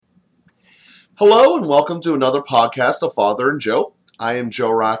Hello and welcome to another podcast of Father and Joe. I am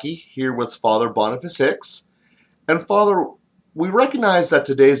Joe Rocky here with Father Boniface Hicks. And Father, we recognize that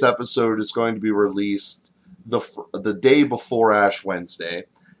today's episode is going to be released the day before Ash Wednesday.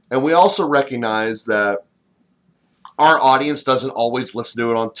 And we also recognize that our audience doesn't always listen to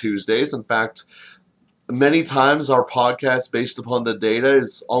it on Tuesdays. In fact, many times our podcast based upon the data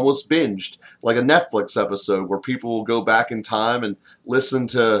is almost binged, like a Netflix episode where people will go back in time and listen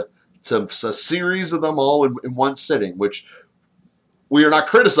to a series of them all in one sitting, which we are not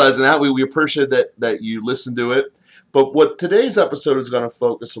criticizing that. We appreciate that you listen to it. But what today's episode is going to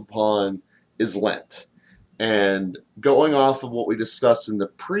focus upon is Lent. And going off of what we discussed in the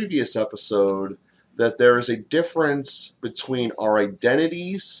previous episode, that there is a difference between our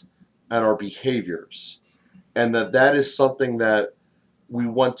identities and our behaviors. And that is something that we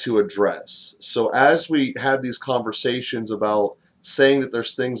want to address. So as we have these conversations about saying that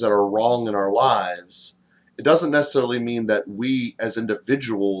there's things that are wrong in our lives, it doesn't necessarily mean that we as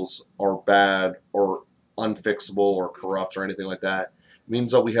individuals are bad or unfixable or corrupt or anything like that. It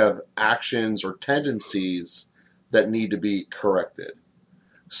means that we have actions or tendencies that need to be corrected.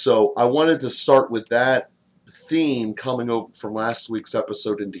 So I wanted to start with that theme coming over from last week's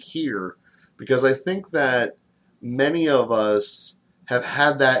episode into here, because I think that many of us have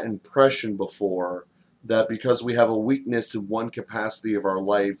had that impression before, that because we have a weakness in one capacity of our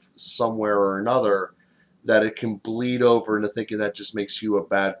life somewhere or another, that it can bleed over into thinking that just makes you a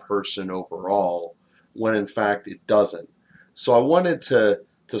bad person overall, when in fact it doesn't. So I wanted to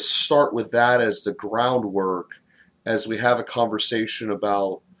start with that as the groundwork as we have a conversation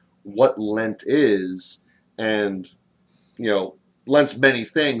about what Lent is. And, Lent's many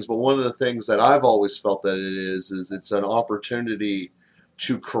things, but one of the things that I've always felt that it is it's an opportunity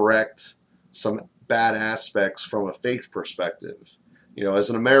to correct some bad aspects from a faith perspective. As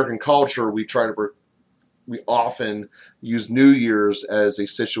an American culture, we often use New Year's as a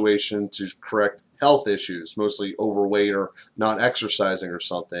situation to correct health issues, mostly overweight or not exercising or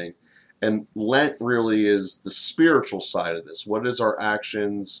something. And Lent really is the spiritual side of this. What is our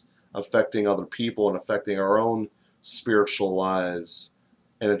actions affecting other people and affecting our own spiritual lives,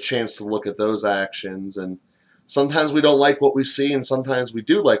 and a chance to look at those actions. And sometimes we don't like what we see, and sometimes we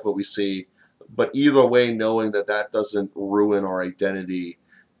do like what we see. But either way, knowing that doesn't ruin our identity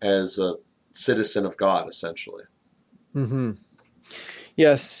as a citizen of God, essentially. Mm-hmm.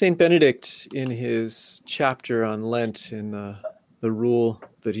 Yes, Saint Benedict, in his chapter on Lent, in the rule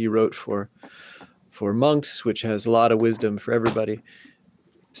that he wrote for monks, which has a lot of wisdom for everybody,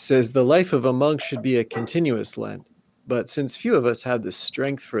 says the life of a monk should be a continuous Lent. But since few of us have the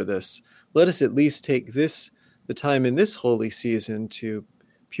strength for this, let us at least take the time in this holy season to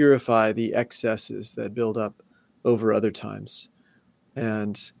purify the excesses that build up over other times.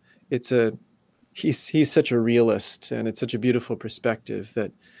 And he's such a realist, and it's such a beautiful perspective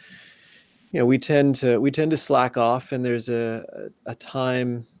that we tend to slack off, and there's a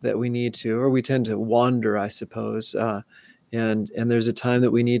time that we need to, or we tend to wander, I suppose. And there's a time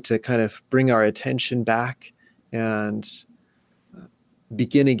that we need to kind of bring our attention back and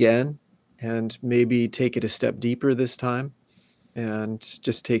begin again, and maybe take it a step deeper this time, and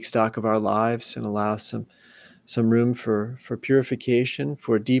just take stock of our lives and allow some room for purification,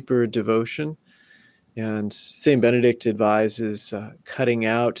 for deeper devotion. And Saint Benedict advises cutting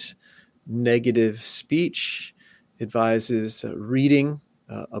out negative speech, advises reading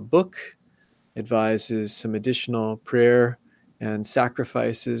a book, advises some additional prayer and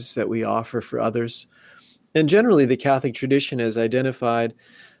sacrifices that we offer for others. And generally, the Catholic tradition has identified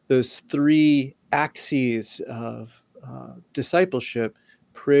those three axes of discipleship: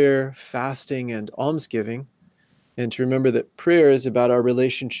 prayer, fasting, and almsgiving. And to remember that prayer is about our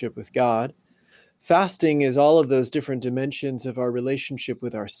relationship with God. Fasting is all of those different dimensions of our relationship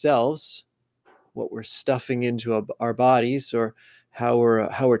with ourselves, what we're stuffing into our bodies, or how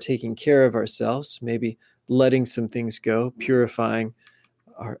we're taking care of ourselves, maybe letting some things go, purifying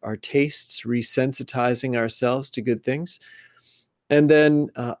our tastes, resensitizing ourselves to good things. And then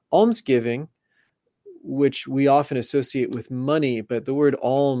almsgiving, which we often associate with money, but the word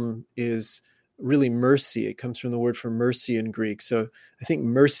alm is really mercy. It comes from the word for mercy in Greek. So I think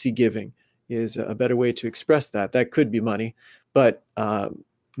mercy giving is a better way to express that. That could be money, but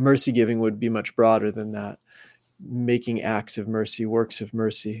mercy giving would be much broader than that. Making acts of mercy, works of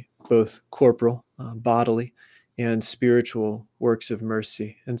mercy, both corporal, bodily, and spiritual works of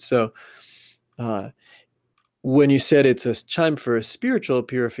mercy. And so when you said it's a time for a spiritual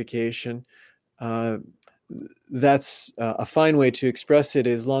purification, that's a fine way to express it,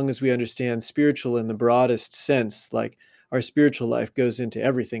 as long as we understand spiritual in the broadest sense, like our spiritual life goes into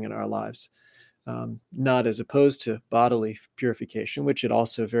everything in our lives. not as opposed to bodily purification, which it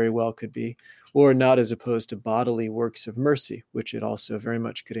also very well could be, or not as opposed to bodily works of mercy, which it also very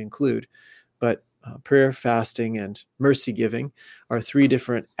much could include. But prayer, fasting, and mercy giving are three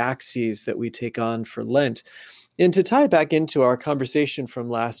different axes that we take on for Lent. And to tie back into our conversation from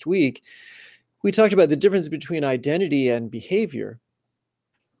last week, we talked about the difference between identity and behavior.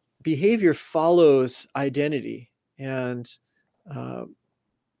 Behavior follows identity, and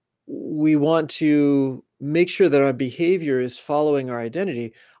we want to make sure that our behavior is following our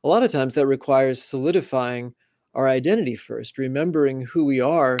identity. A lot of times that requires solidifying our identity first, remembering who we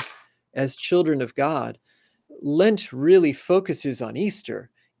are as children of God. Lent really focuses on Easter.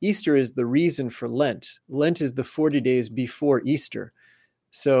 Easter is the reason for Lent. Lent is the 40 days before Easter.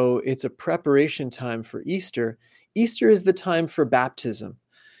 So it's a preparation time for Easter. Easter is the time for baptism.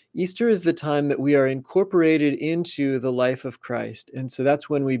 Easter is the time that we are incorporated into the life of Christ. And so that's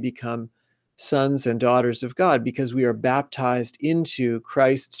when we become sons and daughters of God, because we are baptized into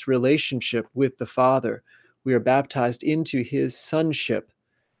Christ's relationship with the Father. We are baptized into his sonship.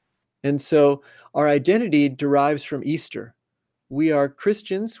 And so our identity derives from Easter. We are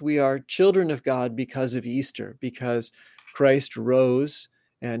Christians. We are children of God because of Easter, because Christ rose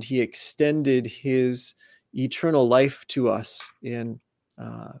and he extended his eternal life to us in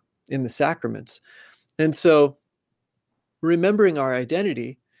the sacraments. And so remembering our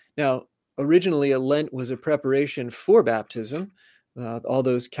identity, now, originally a Lent was a preparation for baptism. All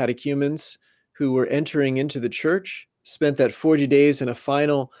those catechumens who were entering into the church spent that 40 days in a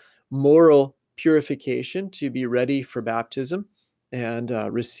final moral purification to be ready for baptism and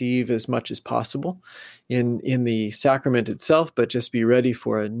receive as much as possible in the sacrament itself, but just be ready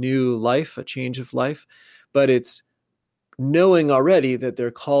for a new life, a change of life. But it's knowing already that they're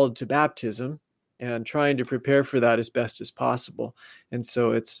called to baptism and trying to prepare for that as best as possible. And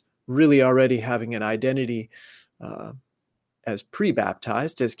so it's really already having an identity as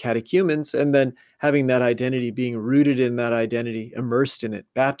pre-baptized, as catechumens, and then having that identity being rooted in that identity, immersed in it,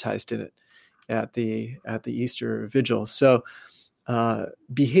 baptized in it at the Easter Vigil. So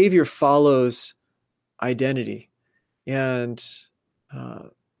behavior follows identity. And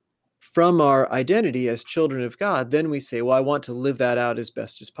from our identity as children of God, then we say, well, I want to live that out as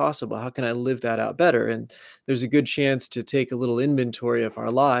best as possible. How can I live that out better? And there's a good chance to take a little inventory of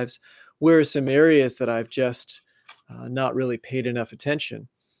our lives. Where are some areas that I've just not really paid enough attention?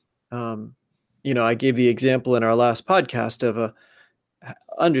 I gave the example in our last podcast of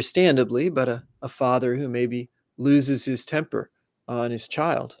understandably, but a father who maybe loses his temper on his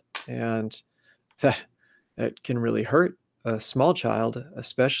child. And that can really hurt a small child,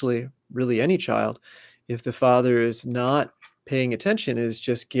 especially really any child, if the father is not paying attention, is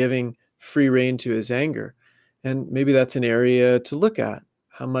just giving free rein to his anger. And maybe that's an area to look at.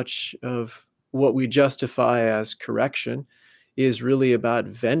 How much of what we justify as correction is really about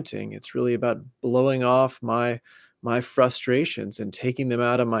venting. It's really about blowing off my frustrations and taking them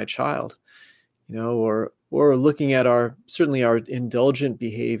out of my child, or looking at our indulgent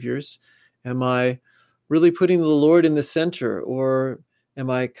behaviors. Am I really putting the Lord in the center, or am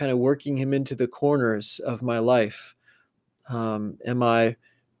I kind of working him into the corners of my life? Am I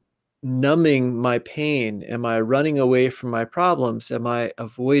numbing my pain? Am I running away from my problems? Am I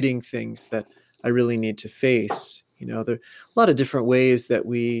avoiding things that I really need to face? There are a lot of different ways that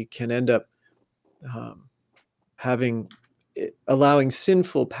we can end up allowing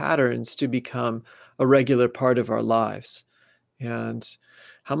sinful patterns to become a regular part of our lives. And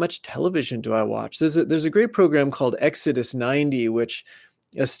how much television do I watch? There's a great program called Exodus 90, which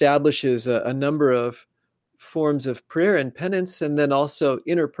establishes a number of forms of prayer and penance, and then also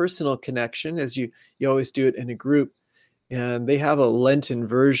interpersonal connection, as you always do it in a group. And they have a Lenten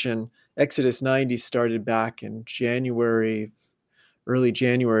version. Exodus 90 started back in early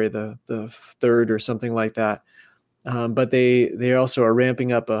January, the 3rd or something like that. But they also are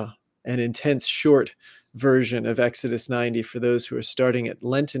ramping up an intense short version of Exodus 90 for those who are starting at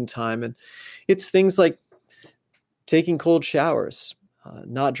Lenten time. And it's things like taking cold showers,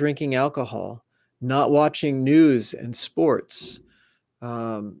 not drinking alcohol, not watching news and sports,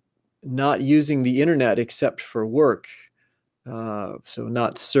 not using the internet except for work. So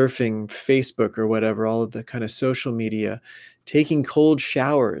not surfing Facebook or whatever, all of the kind of social media, taking cold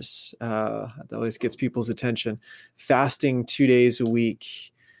showers, that always gets people's attention, fasting 2 days a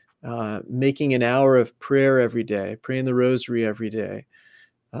week, making an hour of prayer every day, praying the rosary every day.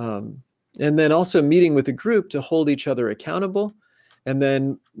 And then also meeting with a group to hold each other accountable, and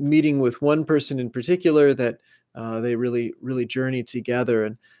then meeting with one person in particular that they really, really journey together.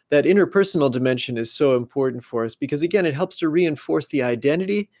 And that interpersonal dimension is so important for us because, again, it helps to reinforce the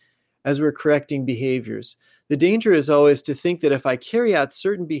identity as we're correcting behaviors. The danger is always to think that if I carry out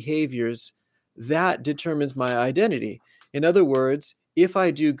certain behaviors, that determines my identity. In other words, if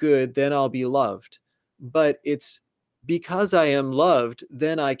I do good, then I'll be loved. But it's because I am loved,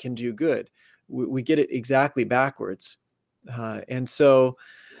 then I can do good. We get it exactly backwards. And so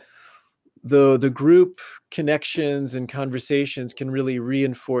the group connections and conversations can really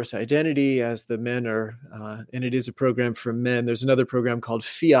reinforce identity as the men are, and it is a program for men. There's another program called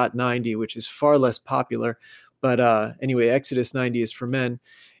Fiat 90, which is far less popular. But anyway, Exodus 90 is for men.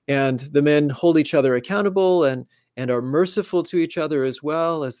 And the men hold each other accountable and are merciful to each other as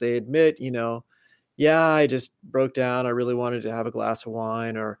well, as they admit, yeah, I just broke down. I really wanted to have a glass of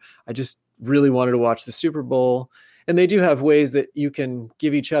wine, or I just really wanted to watch the Super Bowl. And they do have ways that you can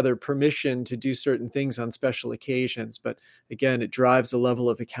give each other permission to do certain things on special occasions. But again, it drives a level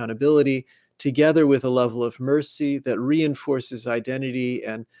of accountability together with a level of mercy that reinforces identity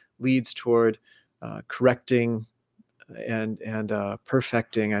and leads toward correcting and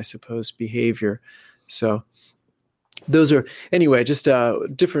perfecting, I suppose, behavior. So those are, anyway, just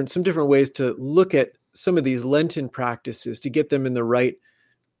some different ways to look at some of these Lenten practices to get them in the right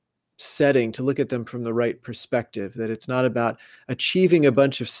setting, to look at them from the right perspective, that it's not about achieving a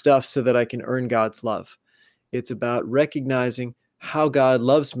bunch of stuff so that I can earn God's love. It's about recognizing how God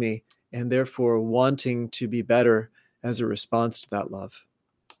loves me and therefore wanting to be better as a response to that love.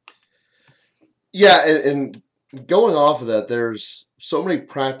 Yeah, and going off of that, there's so many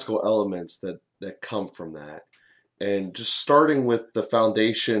practical elements that come from that. And just starting with the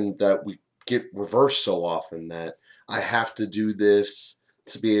foundation that we get reversed so often, that I have to do this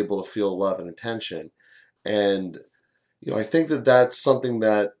to be able to feel love and attention. And, I think that that's something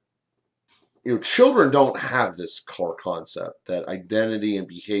that, children don't have this core concept that identity and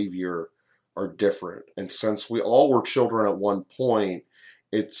behavior are different. And since we all were children at one point,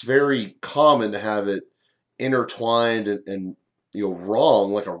 it's very common to have it intertwined and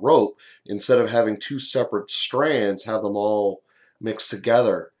wrong like a rope, instead of having two separate strands, have them all mixed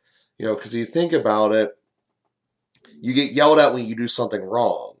together. Because you think about it, you get yelled at when you do something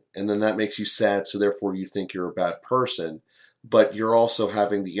wrong, and then that makes you sad, so therefore you think you're a bad person, but you're also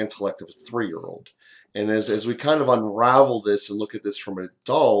having the intellect of a 3-year-old. And as we kind of unravel this and look at this from an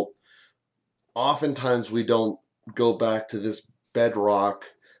adult, oftentimes we don't go back to this bedrock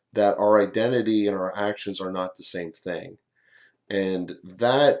that our identity and our actions are not the same thing. And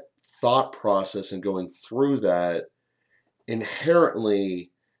that thought process and going through that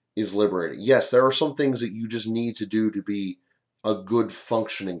inherently is liberating. Yes, there are some things that you just need to do to be a good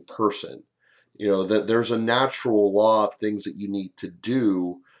functioning person. That there's a natural law of things that you need to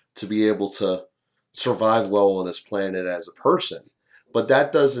do to be able to survive well on this planet as a person. But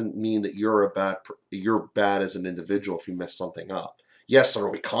that doesn't mean that you're bad as an individual if you mess something up. Yes, there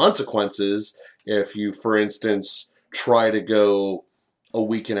will be consequences if you, for instance, try to go a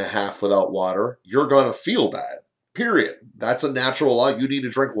week and a half without water. You're going to feel bad, period. That's a natural law. You need to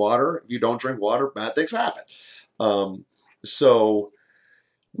drink water. If you don't drink water, bad things happen. So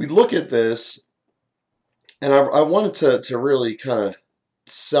we look at this, and I wanted to really kind of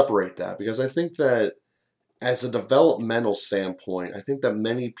separate that, because I think that as a developmental standpoint, I think that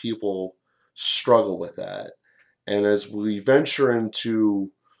many people struggle with that. And as we venture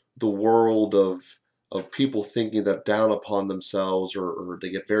into the world of people thinking that down upon themselves, or they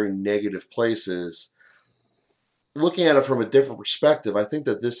get very negative places, looking at it from a different perspective, I think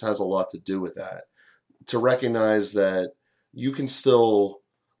that this has a lot to do with that. To recognize that you can still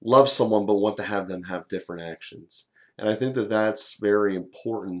love someone but want to have them have different actions. And I think that that's very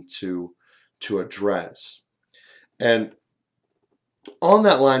important to address. And on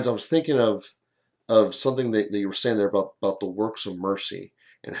that lines, I was thinking of something that you were saying there about the works of mercy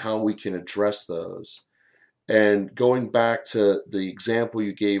and how we can address those. And going back to the example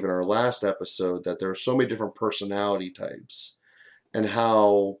you gave in our last episode, that there are so many different personality types, and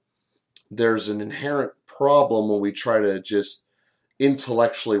how there's an inherent problem when we try to just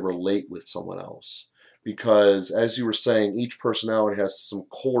intellectually relate with someone else. Because, as you were saying, each personality has some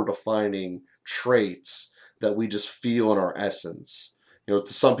core defining traits that we just feel in our essence. To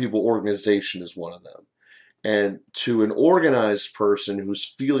some people, organization is one of them. And to an organized person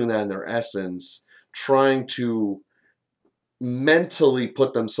who's feeling that in their essence, trying to mentally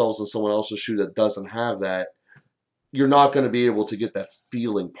put themselves in someone else's shoe that doesn't have that, you're not going to be able to get that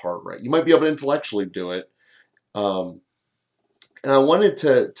feeling part right. You might be able to intellectually do it. And I wanted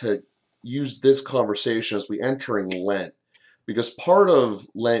to use this conversation as we entering Lent, because part of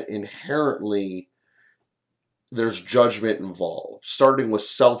Lent inherently, there's judgment involved, starting with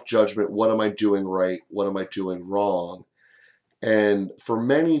self-judgment. What am I doing right? What am I doing wrong? And for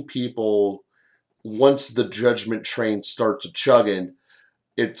many people, once the judgment train starts a chugging,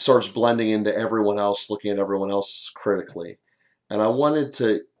 it starts blending into everyone else, looking at everyone else critically. And I wanted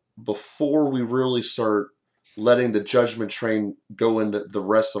to, before we really start letting the judgment train go into the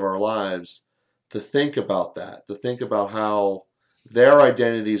rest of our lives, to think about that, to think about how their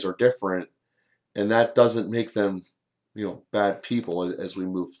identities are different, and that doesn't make them, bad people as we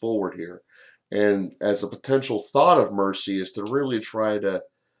move forward here. And as a potential thought of mercy is to really try to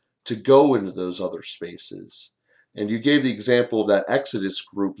go into those other spaces. And you gave the example of that Exodus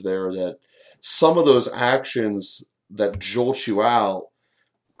group there, that some of those actions that jolt you out,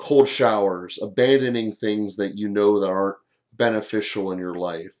 cold showers, abandoning things that you know that aren't beneficial in your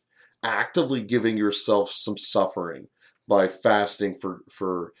life, actively giving yourself some suffering by fasting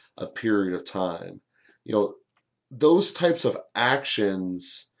for a period of time. Those types of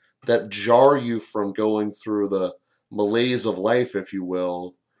actions that jar you from going through the malaise of life, if you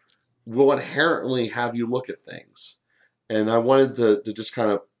will inherently have you look at things. And I wanted to just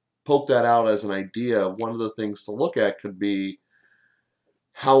kind of poke that out as an idea. One of the things to look at could be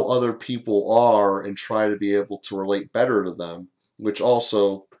how other people are and try to be able to relate better to them, which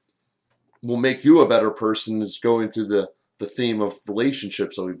also will make you a better person, is going through the theme of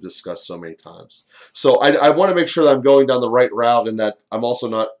relationships that we've discussed so many times. So I want to make sure that I'm going down the right route and that I'm also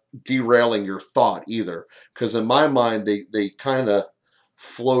not derailing your thought either. Because in my mind, they kind of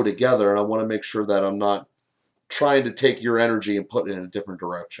flow together, and I want to make sure that I'm not trying to take your energy and put it in a different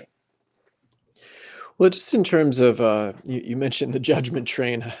direction. Well, just in terms of, you mentioned the judgment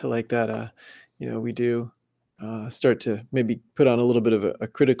train, I like that. We do start to maybe put on a little bit of a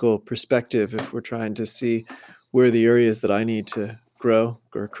critical perspective if we're trying to see where the areas that I need to grow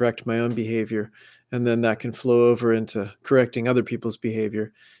or correct my own behavior. And then that can flow over into correcting other people's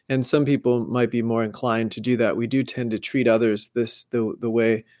behavior. And some people might be more inclined to do that. We do tend to treat others the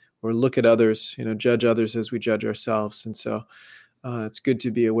way, or look at others, judge others as we judge ourselves. And so it's good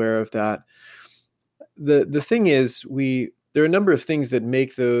to be aware of that. The thing is, there are a number of things that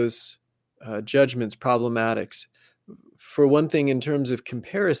make those judgments problematic. For one thing, in terms of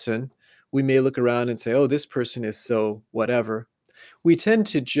comparison, we may look around and say, oh, this person is so whatever. We tend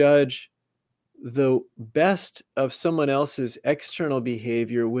to judge the best of someone else's external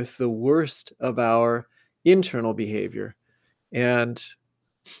behavior with the worst of our internal behavior. And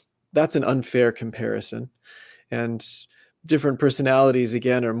that's an unfair comparison. And different personalities,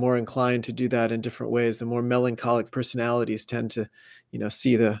 again, are more inclined to do that in different ways. The more melancholic personalities tend to,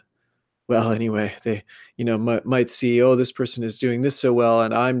 see they, might see, oh, this person is doing this so well,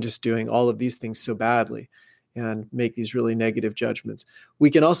 and I'm just doing all of these things so badly, and make these really negative judgments. We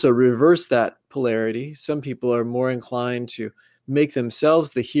can also reverse that polarity. Some people are more inclined to make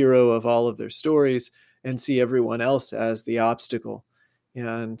themselves the hero of all of their stories and see everyone else as the obstacle.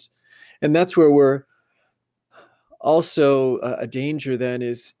 And that's where we're also a danger then,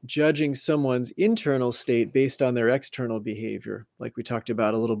 is judging someone's internal state based on their external behavior. Like we talked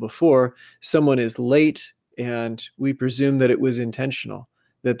about a little before, someone is late and we presume that it was intentional,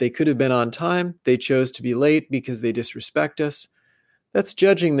 that they could have been on time. They chose to be late because they disrespect us. That's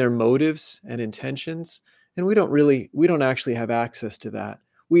judging their motives and intentions. And we don't actually have access to that.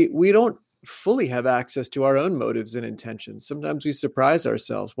 We don't fully have access to our own motives and intentions. Sometimes we surprise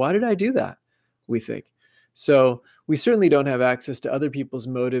ourselves. Why did I do that? We think. So we certainly don't have access to other people's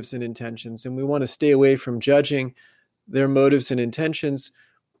motives and intentions, and we want to stay away from judging their motives and intentions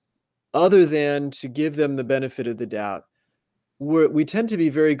other than to give them the benefit of the doubt. We tend to be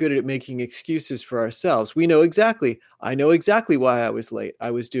very good at making excuses for ourselves. I know exactly why I was late.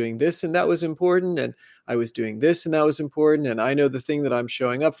 I was doing this and that was important, and I was doing this and that was important, and I know the thing that I'm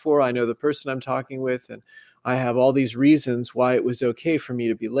showing up for. I know the person I'm talking with, and I have all these reasons why it was okay for me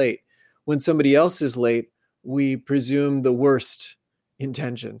to be late. When somebody else is late, we presume the worst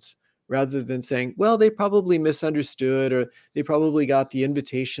intentions rather than saying, well, they probably misunderstood, or they probably got the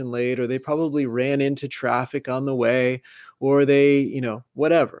invitation late, or they probably ran into traffic on the way, or they,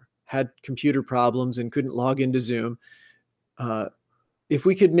 whatever, had computer problems and couldn't log into Zoom. If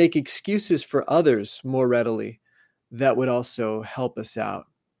we could make excuses for others more readily, that would also help us out.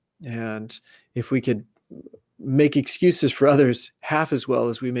 And if we could make excuses for others half as well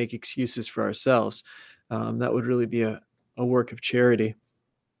as we make excuses for ourselves, that would really be a work of charity.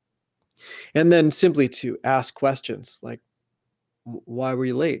 And then simply to ask questions like, why were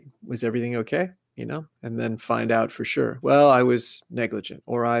you late? Was everything okay? And then find out for sure. Well, I was negligent,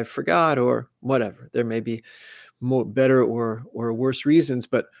 or I forgot, or whatever. There may be more better or worse reasons,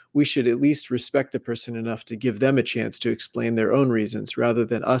 but we should at least respect the person enough to give them a chance to explain their own reasons rather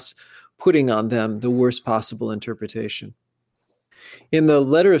than us putting on them the worst possible interpretation. In the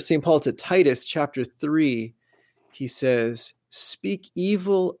letter of St. Paul to Titus, chapter 3, he says, "Speak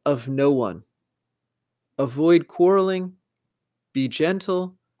evil of no one. Avoid quarreling. Be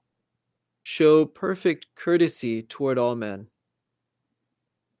gentle. Show perfect courtesy toward all men."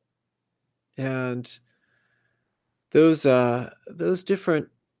 And those different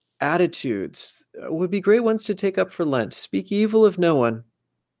attitudes would be great ones to take up for Lent. Speak evil of no one.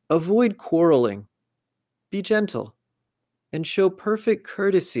 Avoid quarreling. Be gentle. And show perfect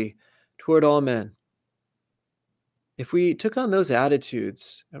courtesy toward all men. If we took on those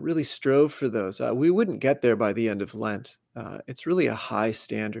attitudes, really strove for those, we wouldn't get there by the end of Lent. It's really a high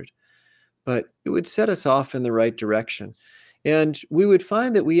standard, but it would set us off in the right direction. And we would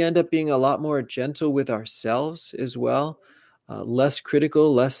find that we end up being a lot more gentle with ourselves as well, less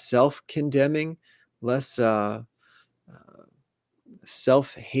critical, less self-condemning, less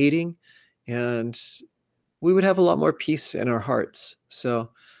self-hating, and we would have a lot more peace in our hearts. So,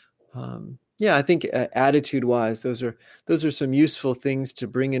 yeah, I think attitude-wise, those are some useful things to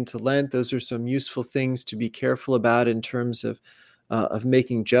bring into Lent. Those are some useful things to be careful about in terms of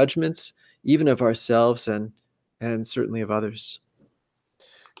making judgments, even of ourselves and certainly of others.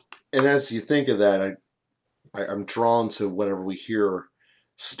 And as you think of that, I'm drawn to whenever we hear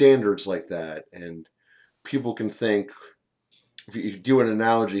standards like that, and people can think, if you do an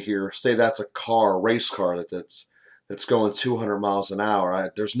analogy here, say that's a race car that's going 200 miles an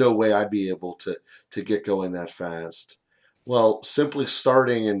hour. There's no way I'd be able to get going that fast. Well, simply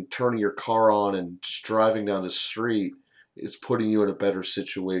starting and turning your car on and just driving down the street is putting you in a better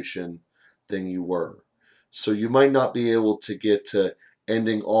situation than you were. So you might not be able to get to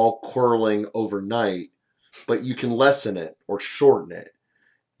ending all quarreling overnight, but you can lessen it or shorten it.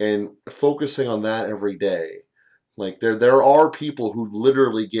 And focusing on that every day. Like there are people who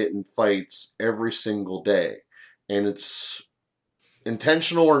literally get in fights every single day. And it's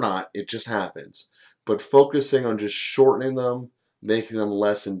intentional or not, it just happens. But focusing on just shortening them, making them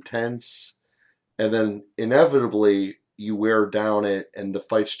less intense, and then inevitably you wear down it and the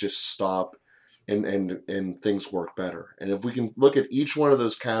fights just stop and things work better. And if we can look at each one of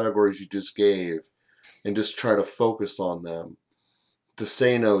those categories you just gave and just try to focus on them, to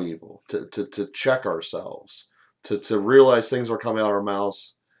say no evil, to check ourselves, to realize things are coming out of our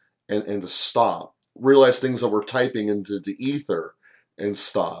mouths and to stop. Realize things that we're typing into the ether and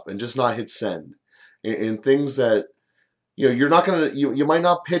stop and just not hit send. And things that, you're not going to, you might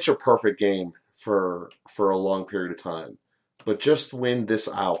not pitch a perfect game for a long period of time, but just win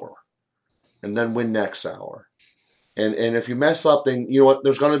this hour and then win next hour. And if you mess up, then you know what,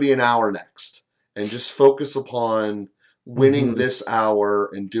 there's going to be an hour next, and just focus upon winning this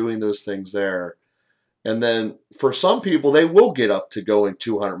hour and doing those things there. And then for some people, they will get up to going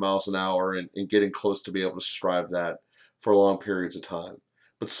 200 miles an hour and getting close to be able to strive that for long periods of time.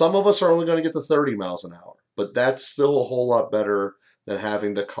 But some of us are only going to get to 30 miles an hour. But that's still a whole lot better than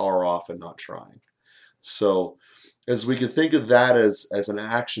having the car off and not trying. So as we can think of that as an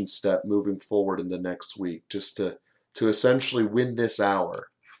action step moving forward in the next week, just to essentially win this hour.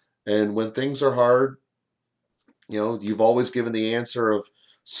 And when things are hard, you've always given the answer of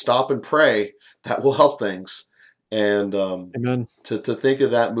stop and pray. That will help things. And Amen. To think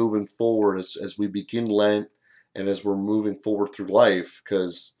of that moving forward as we begin Lent and as we're moving forward through life,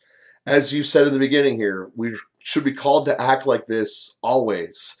 because as you said in the beginning here, we should be called to act like this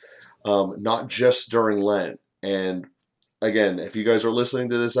always, not just during Lent. And again, if you guys are listening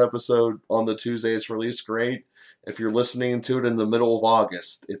to this episode on the Tuesday it's released, great. If you're listening to it in the middle of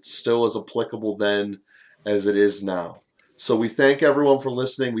August, it's still as applicable then as it is now. So we thank everyone for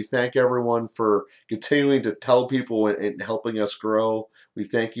listening. We thank everyone for continuing to tell people and helping us grow. We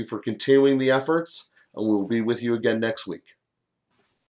thank you for continuing the efforts, and we will be with you again next week.